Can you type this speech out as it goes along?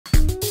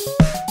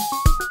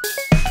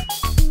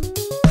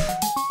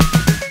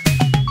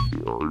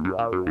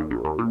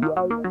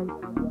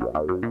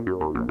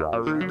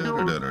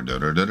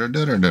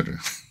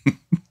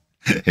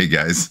Hey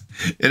guys,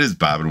 it is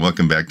Bob and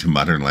welcome back to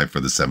Modern Life for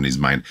the 70s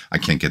Mind. I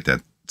can't get that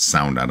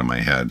sound out of my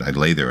head. I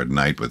lay there at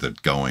night with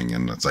it going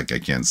and it's like I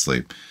can't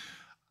sleep.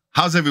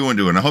 How's everyone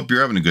doing? I hope you're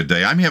having a good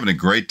day. I'm having a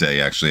great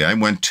day, actually. I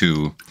went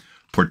to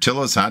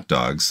Portillo's Hot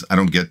Dogs. I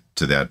don't get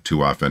to that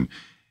too often.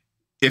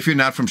 If you're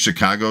not from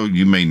Chicago,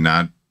 you may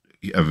not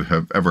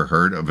have ever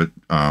heard of it,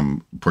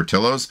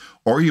 Portillo's,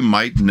 or you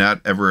might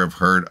not ever have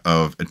heard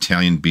of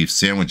Italian beef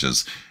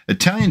sandwiches.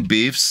 Italian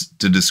beefs,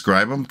 to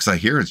describe them, because I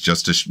hear it's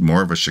just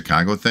more of a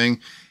Chicago thing,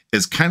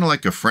 is kind of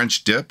like a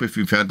French dip. If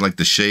you've had like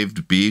the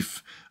shaved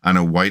beef on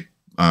a white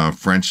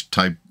French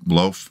type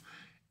loaf.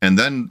 And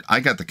then I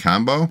got the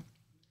combo.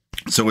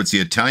 So it's the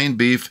Italian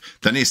beef,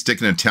 then you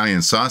stick an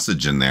Italian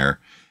sausage in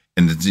there,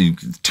 and it's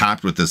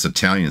topped with this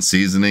Italian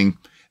seasoning.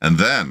 And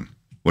then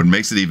what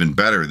makes it even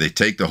better, they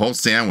take the whole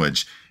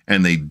sandwich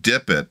and they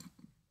dip it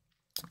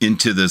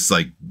into this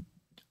like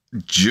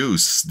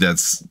juice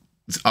that's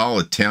all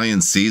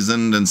Italian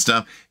seasoned and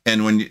stuff.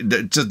 And when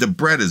the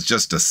bread is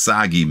just a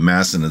soggy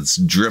mess and it's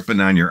dripping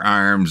on your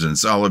arms and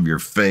it's all over your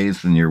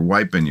face and you're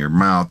wiping your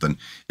mouth and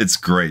it's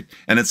great.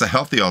 And it's a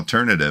healthy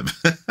alternative.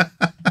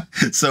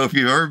 So if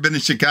you've ever been to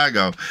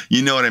Chicago,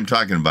 you know what I'm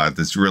talking about.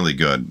 That's really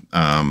good.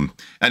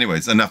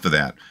 Anyways, enough of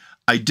that.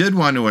 I did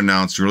want to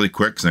announce really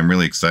quick, because I'm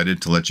really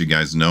excited to let you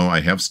guys know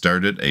I have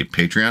started a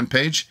Patreon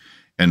page,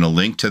 and a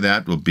link to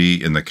that will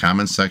be in the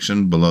comments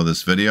section below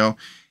this video.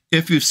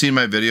 If you've seen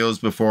my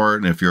videos before,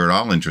 and if you're at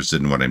all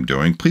interested in what I'm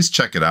doing, please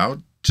check it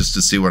out just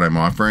to see what I'm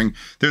offering.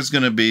 There's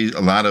going to be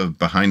a lot of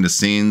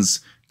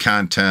behind-the-scenes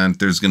content.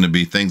 There's going to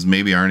be things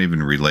maybe aren't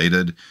even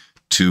related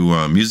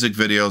to music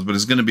videos, but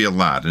it's going to be a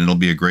lot, and it'll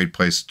be a great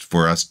place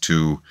for us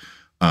to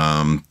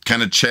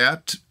kind of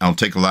chat. I'll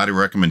take a lot of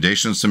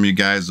recommendations from you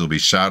guys. There'll be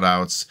shout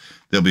outs.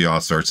 There'll be all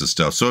sorts of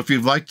stuff. So if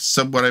you've liked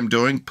what I'm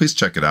doing, please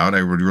check it out.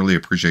 I would really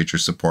appreciate your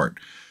support.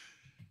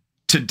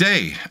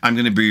 Today, I'm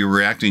going to be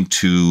reacting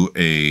to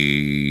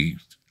an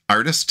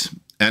artist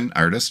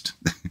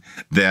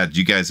that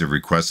you guys have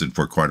requested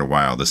for quite a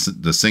while.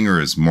 The singer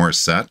is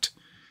Morissette.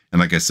 And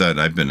like I said,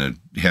 I've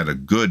had a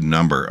good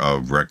number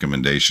of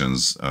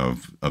recommendations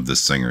of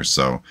this singer.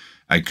 So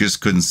I just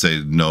couldn't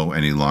say no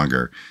any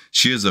longer.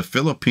 She is a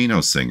Filipino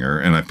singer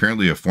and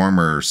apparently a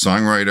former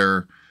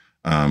songwriter,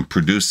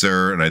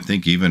 producer, and I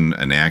think even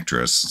an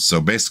actress. So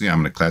basically, I'm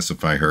going to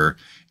classify her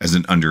as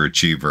an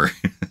underachiever.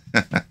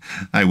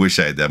 I wish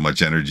I had that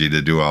much energy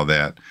to do all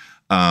that.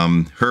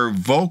 Her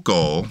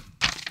vocal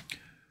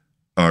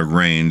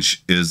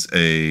range is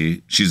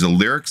she's a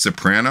lyric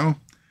soprano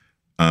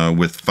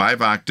with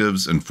 5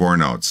 octaves and 4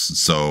 notes.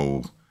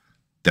 So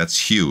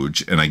that's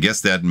huge. And I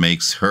guess that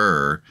makes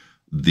her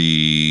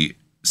the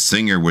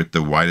singer with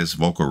the widest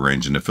vocal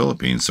range in the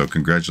Philippines. So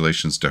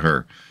congratulations to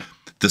her.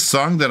 The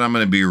song that I'm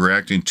going to be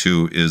reacting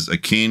to is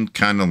Akin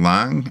Ka Na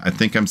Lang. I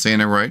think I'm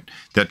saying it right.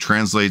 That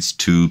translates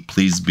to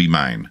Please Be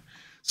Mine.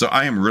 So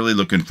I am really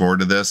looking forward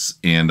to this.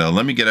 And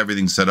let me get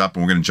everything set up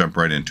and we're going to jump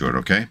right into it,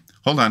 okay?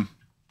 Hold on.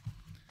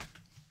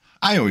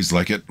 I always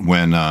like it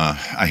when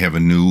I have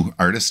a new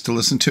artist to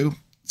listen to.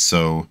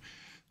 So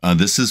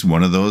this is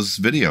one of those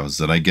videos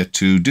that I get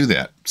to do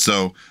that.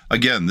 So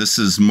again, this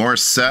is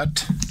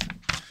Morissette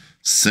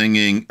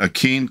singing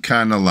Akin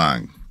Ka Na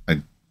Lang.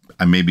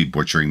 I may be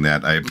butchering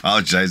that. I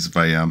apologize if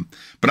I am,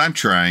 but I'm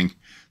trying.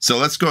 So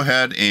let's go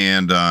ahead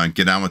and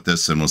get on with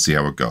this and we'll see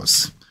how it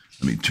goes.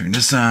 Let me turn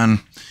this on.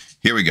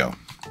 Here we go.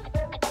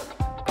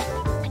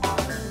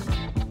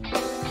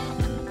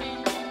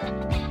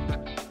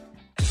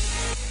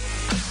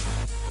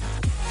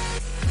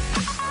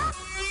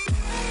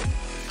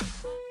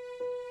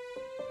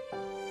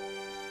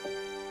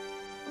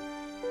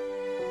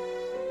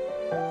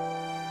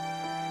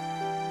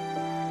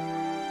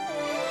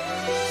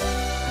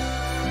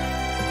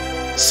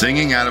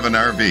 Singing out of an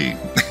RV.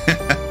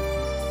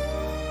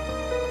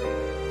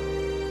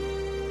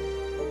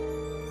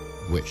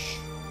 Wish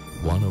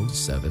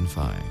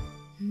 107.5.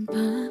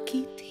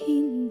 Bakit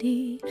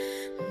hindi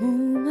mo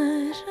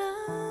maramdaman?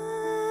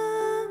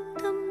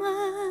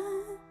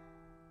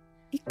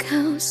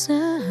 Ikaw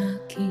sa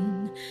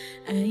akin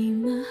ay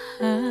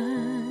mahalaga.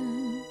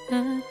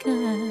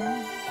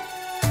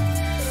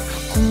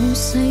 Ako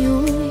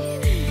sa'yo'y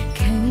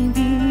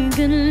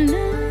kaibigan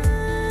lang.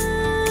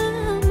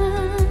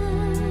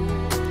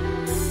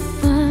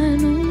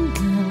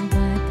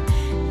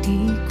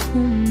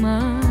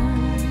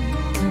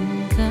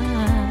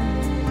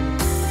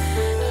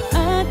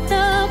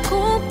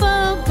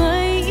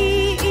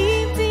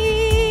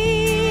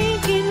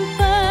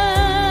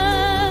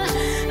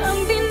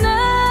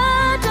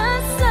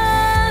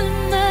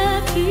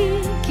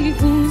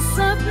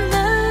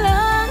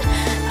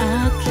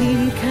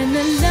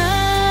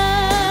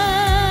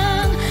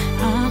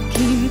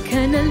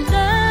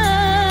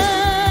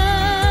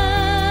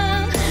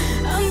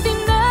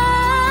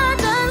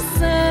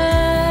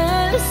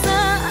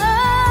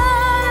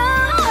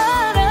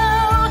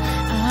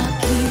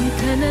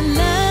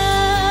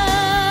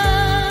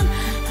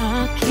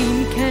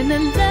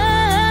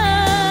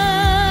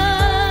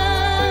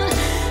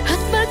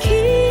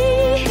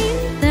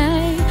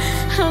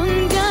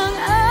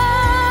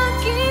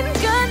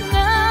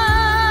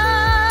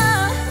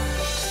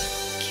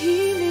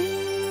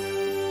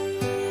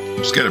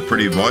 She's got a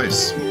pretty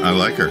voice. I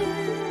like her.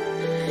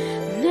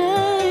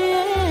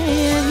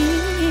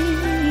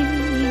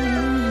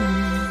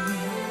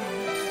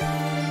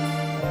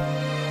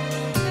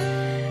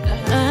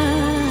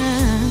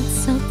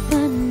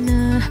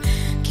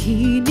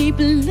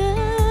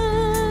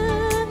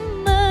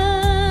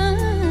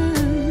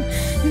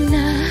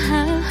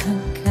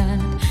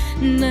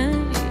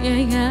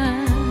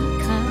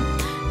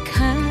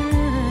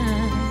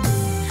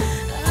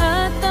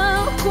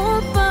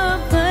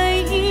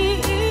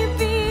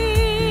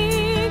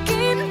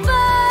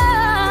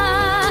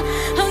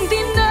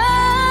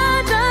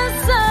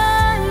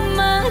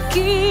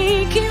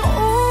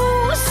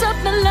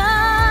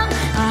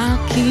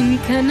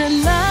 Ka na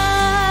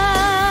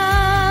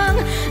lang,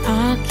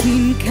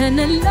 akin ka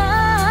na lang,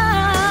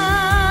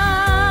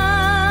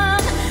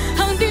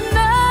 ang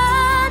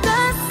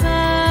dinadasal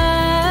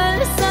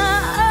sa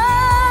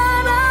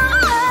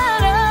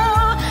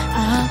araw-araw.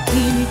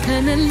 Akin ka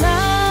na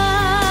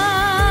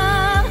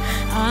lang,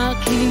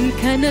 akin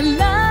ka na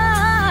lang,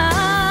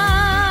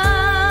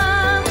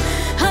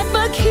 at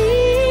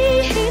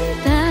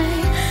maghihintay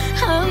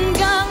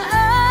hanggang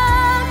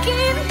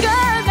akin ka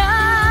na.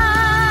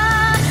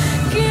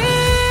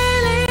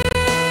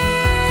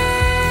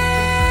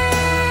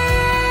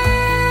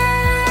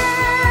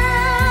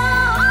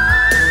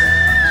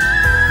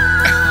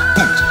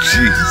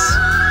 Jeez.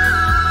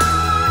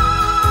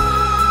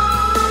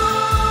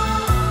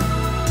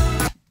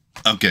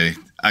 Okay,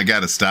 I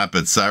gotta stop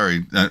it. Sorry,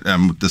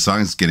 the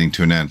song's getting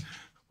to an end.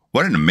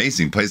 What an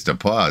amazing place to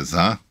pause,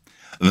 huh?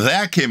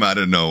 That came out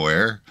of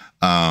nowhere.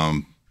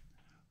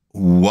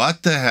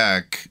 What the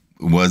heck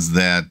was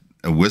that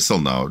whistle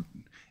note?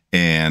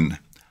 And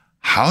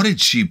how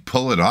did she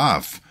pull it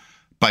off?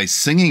 By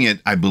singing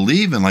it, I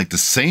believe, in like the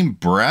same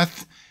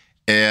breath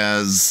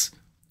as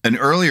an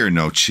earlier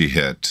note she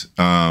hit.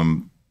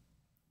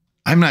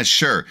 I'm not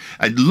sure.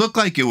 It looked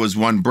like it was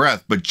one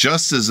breath, but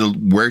just as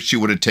where she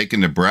would have taken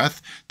the breath,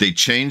 they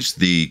changed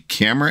the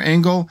camera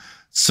angle.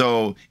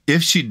 So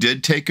if she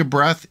did take a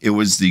breath, it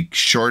was the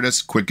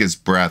shortest,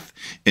 quickest breath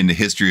in the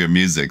history of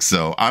music.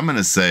 So I'm going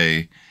to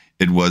say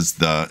it was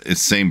the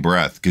same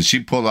breath, because she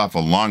pulled off a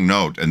long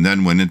note and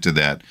then went into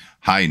that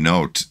high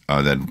note,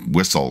 that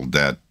whistle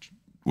that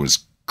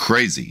was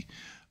crazy.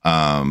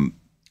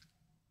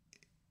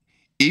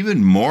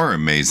 Even more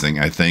amazing,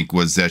 I think,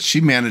 was that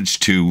she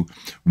managed to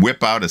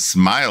whip out a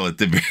smile at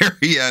the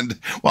very end,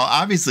 while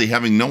obviously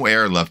having no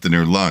air left in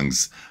her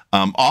lungs,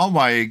 all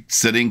while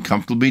sitting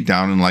comfortably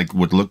down in like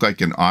what looked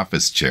like an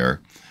office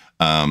chair.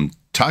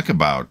 Talk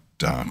about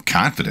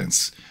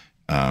confidence.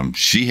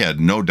 She had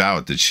no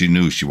doubt that she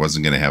knew she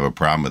wasn't going to have a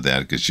problem with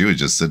that, because she was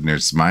just sitting there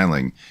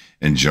smiling,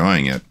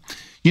 enjoying it.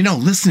 You know,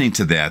 listening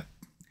to that,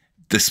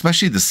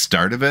 especially the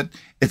start of it,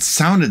 it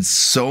sounded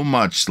so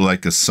much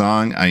like a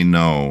song I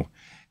know.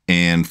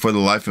 And for the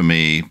life of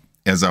me,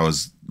 as I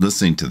was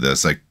listening to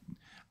this,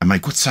 I'm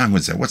like, what song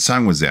was that? What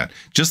song was that?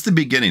 Just the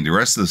beginning. The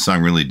rest of the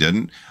song really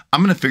didn't.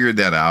 I'm going to figure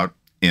that out.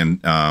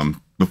 And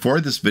before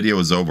this video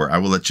is over, I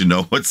will let you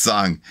know what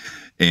song.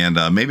 And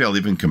maybe I'll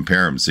even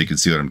compare them so you can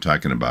see what I'm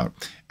talking about.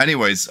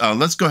 Anyways,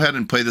 let's go ahead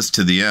and play this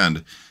to the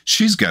end.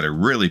 She's got a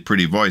really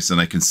pretty voice, and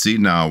I can see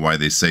now why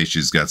they say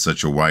she's got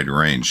such a wide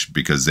range,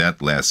 because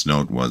that last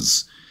note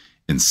was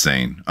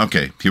insane.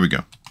 Okay, here we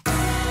go.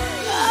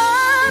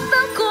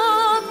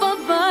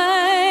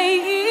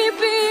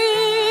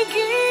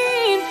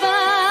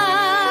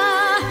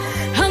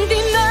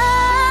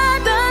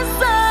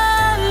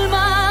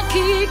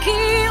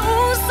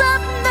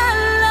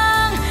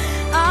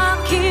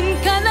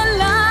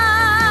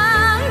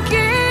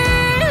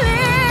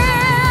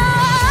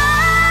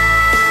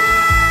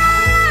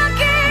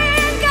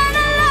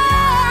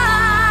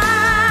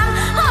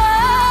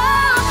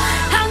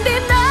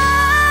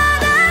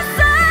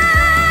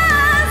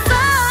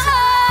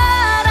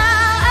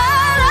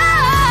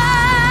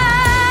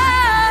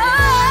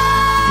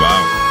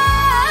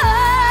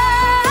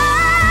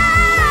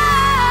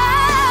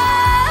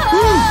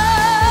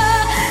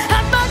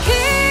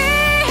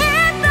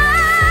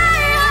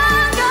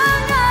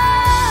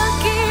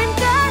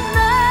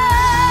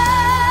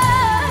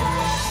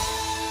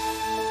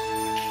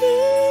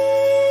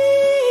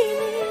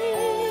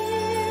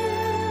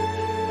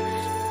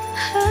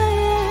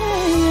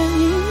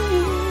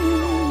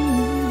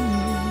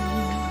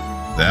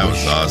 That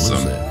was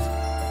awesome.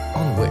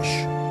 On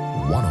Wish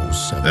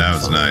 107. That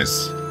was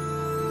nice.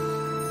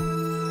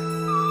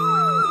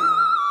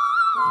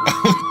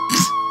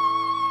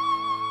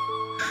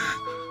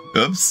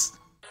 Oops.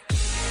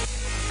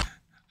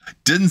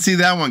 Didn't see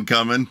that one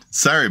coming.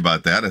 Sorry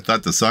about that. I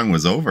thought the song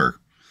was over.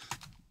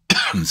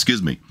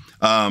 Excuse me.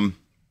 Talk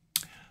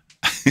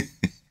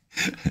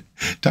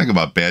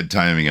about bad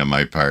timing on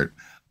my part.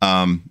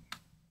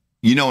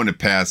 You know, in the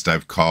past,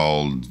 I've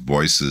called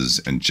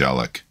voices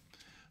angelic.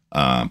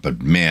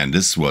 But man,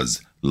 this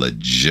was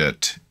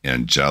legit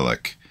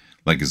angelic.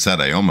 Like I said,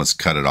 I almost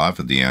cut it off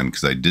at the end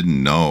because I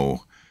didn't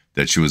know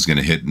that she was going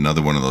to hit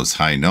another one of those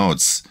high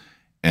notes.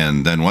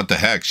 And then what the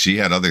heck? She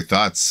had other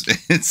thoughts.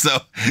 So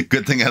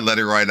good thing I let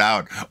her write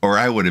out, or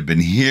I would have been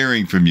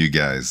hearing from you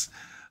guys.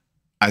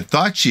 I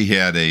thought she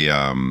had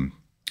a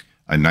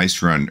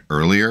nice run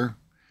earlier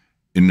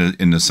in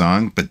the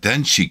song, but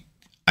then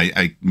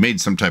I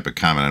made some type of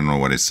comment. I don't know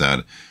what I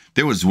said.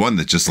 There was one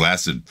that just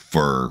lasted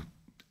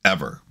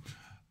forever.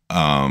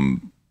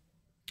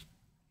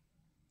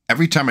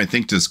 Every time I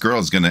think this girl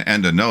is going to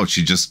end a note,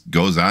 she just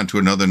goes on to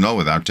another note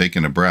without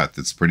taking a breath.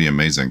 It's pretty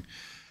amazing.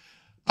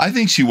 I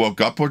think she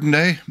woke up one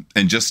day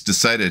and just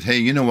decided, hey,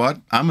 you know what?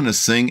 I'm going to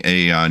sing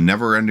a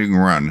never-ending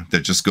run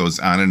that just goes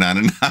on and on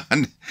and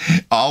on,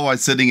 all while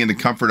sitting in the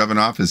comfort of an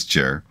office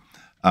chair.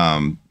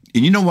 And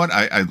you know what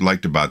I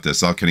liked about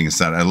this, all kidding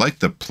aside, I like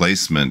the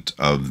placement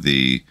of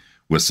the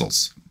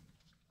whistles.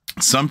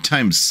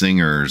 Sometimes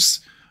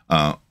singers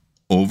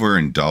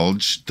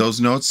overindulge those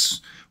notes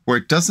where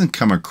it doesn't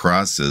come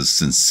across as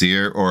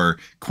sincere or,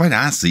 quite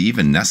honestly,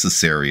 even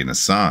necessary in a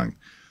song.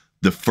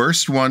 The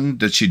first one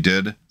that she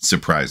did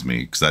surprised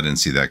me because I didn't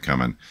see that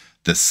coming.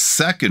 The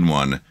second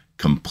one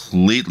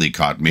completely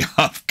caught me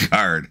off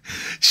guard.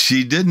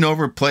 She didn't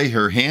overplay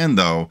her hand,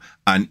 though,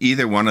 on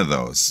either one of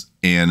those.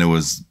 And it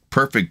was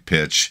perfect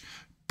pitch,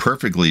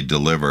 perfectly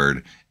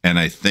delivered, and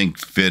I think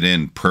fit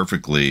in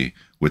perfectly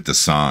with the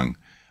song.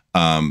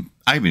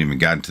 I haven't even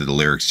gotten to the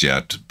lyrics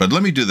yet, but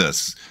let me do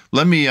this.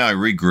 Let me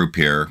regroup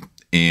here,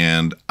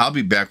 and I'll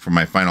be back for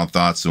my final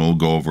thoughts, and we'll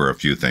go over a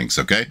few things,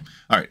 okay?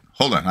 All right,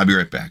 hold on. I'll be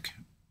right back.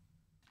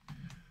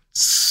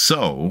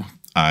 So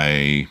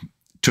I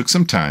took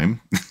some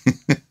time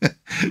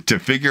to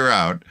figure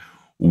out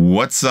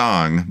what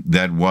song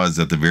that was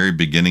at the very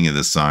beginning of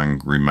the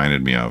song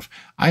reminded me of.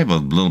 I have a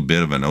little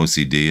bit of an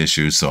OCD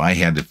issue, so I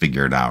had to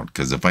figure it out,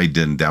 because if I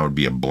didn't, that would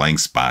be a blank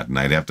spot, and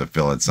I'd have to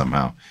fill it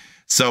somehow.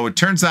 So it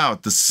turns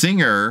out the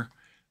singer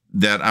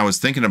that I was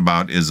thinking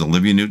about is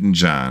Olivia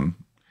Newton-John,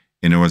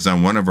 and it was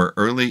on one of her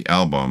early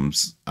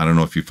albums. I don't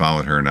know if you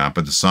followed her or not,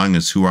 but the song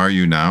is Who Are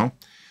You Now?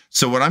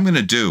 So what I'm going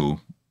to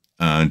do,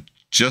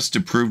 just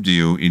to prove to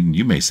you, and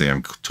you may say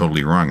I'm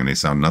totally wrong and they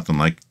sound nothing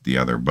like the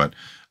other, but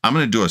I'm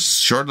going to do a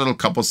short little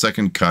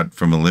couple-second cut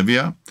from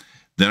Olivia.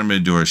 Then I'm going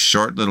to do a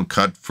short little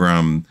cut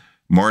from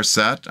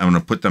Morissette. I'm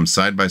going to put them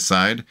side by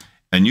side,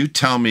 and you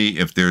tell me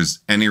if there's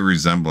any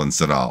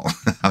resemblance at all.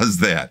 How's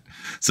that?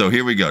 So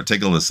here we go.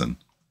 Take a listen.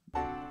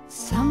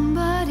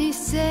 Somebody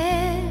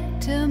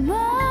said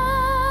tomorrow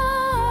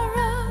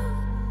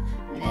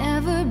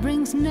never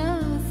brings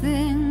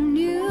nothing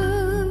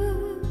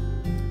new.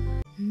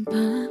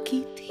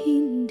 Bakit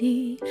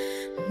hindi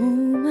mo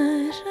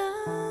maramdaman?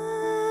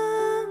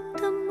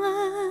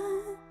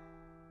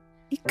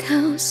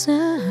 Ikaw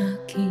sa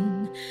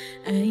akin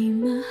ay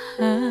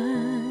mahalaga.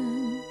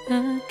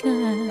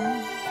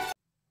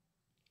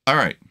 All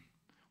right.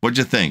 What'd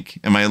you think?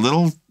 Am I a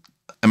little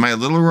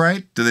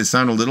right? Do they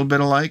sound a little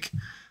bit alike?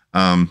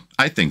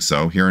 I think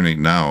so. Hearing it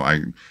now,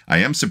 I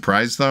am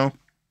surprised though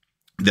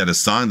that a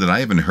song that I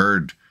haven't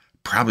heard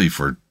probably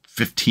for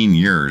 15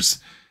 years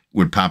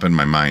would pop in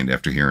my mind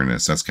after hearing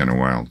this. That's kind of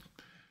wild.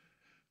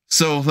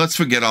 So let's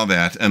forget all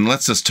that and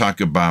let's just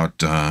talk about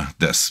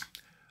this.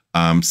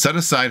 Set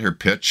aside her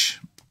pitch.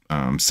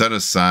 Set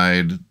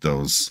aside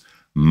those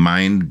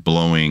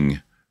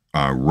mind-blowing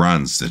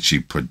runs that she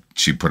put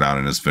out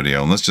in this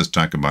video, and let's just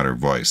talk about her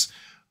voice.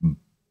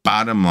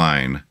 Bottom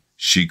line,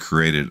 she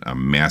created a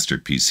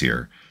masterpiece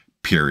here,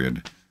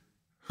 period.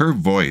 Her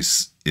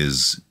voice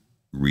is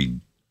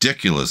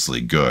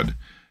ridiculously good.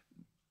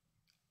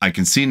 I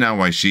can see now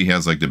why she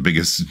has like the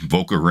biggest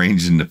vocal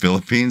range in the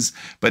Philippines,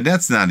 but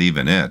that's not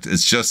even it.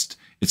 It's just,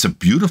 it's a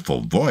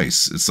beautiful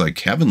voice. It's like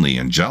heavenly,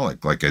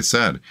 angelic, like I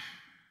said.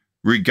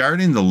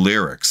 Regarding the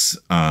lyrics,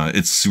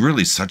 it's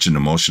really such an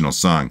emotional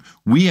song.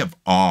 We have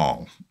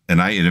all, and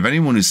if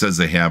anyone who says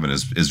they haven't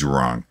is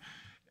wrong.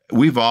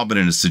 We've all been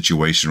in a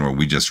situation where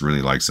we just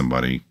really like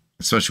somebody,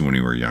 especially when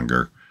we were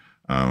younger.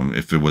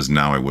 If it was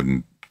now, I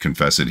wouldn't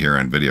confess it here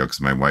on video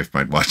because my wife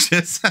might watch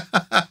this.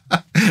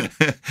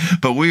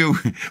 But we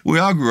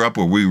all grew up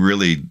where we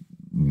really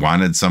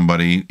wanted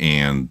somebody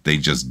and they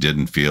just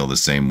didn't feel the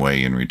same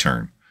way in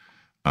return.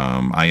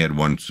 I had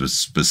one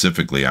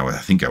specifically, I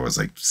think I was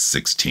like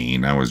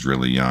 16. I was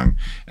really young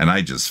and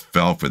I just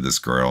fell for this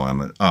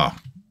girl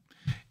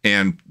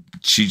and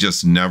she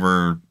just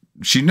never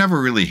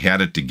really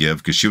had it to give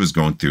because she was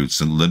going through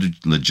some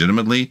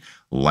legitimately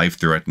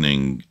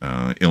life-threatening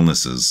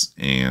illnesses,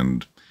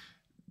 and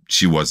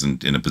she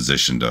wasn't in a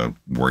position to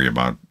worry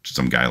about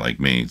some guy like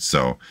me.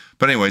 So,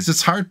 but anyways,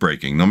 it's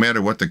heartbreaking. No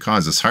matter what the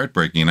cause, it's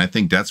heartbreaking, and I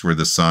think that's where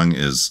the song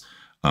is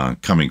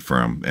coming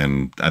from,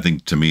 and I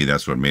think to me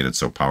that's what made it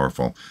so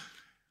powerful.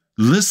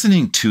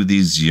 Listening to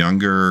these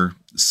younger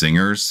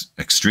singers,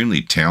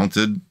 extremely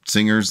talented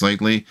singers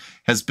lately,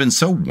 has been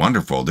so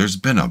wonderful. There's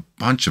been a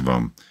bunch of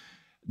them.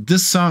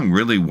 This song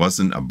really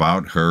wasn't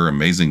about her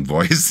amazing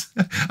voice.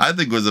 I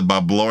think it was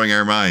about blowing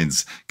our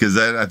minds, because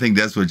I think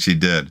that's what she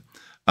did.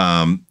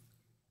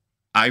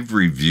 I've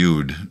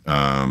reviewed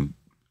a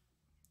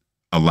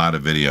lot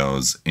of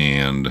videos,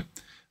 and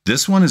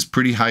this one is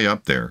pretty high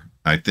up there.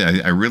 I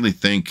really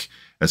think,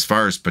 as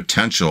far as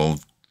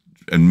potential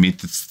and me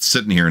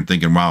sitting here and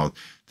thinking, wow,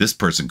 this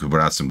person could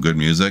put out some good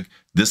music.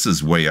 This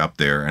is way up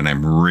there, and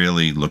I'm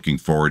really looking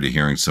forward to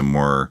hearing some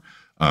more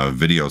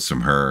videos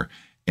from her.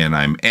 And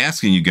I'm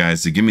asking you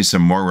guys to give me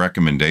some more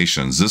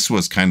recommendations. This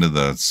was kind of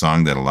the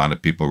song that a lot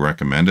of people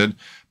recommended.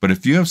 But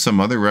if you have some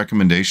other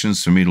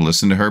recommendations for me to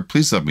listen to her,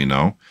 please let me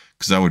know,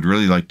 because I would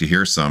really like to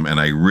hear some. And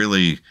I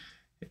really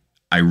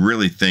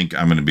think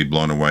I'm going to be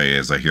blown away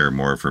as I hear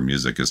more of her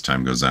music as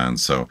time goes on.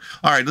 So,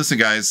 all right, listen,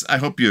 guys, I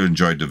hope you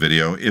enjoyed the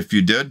video. If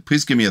you did,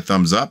 please give me a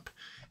thumbs up.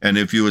 And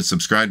if you would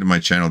subscribe to my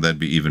channel, that'd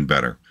be even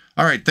better.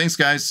 All right, thanks,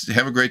 guys.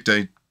 Have a great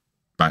day.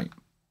 Bye.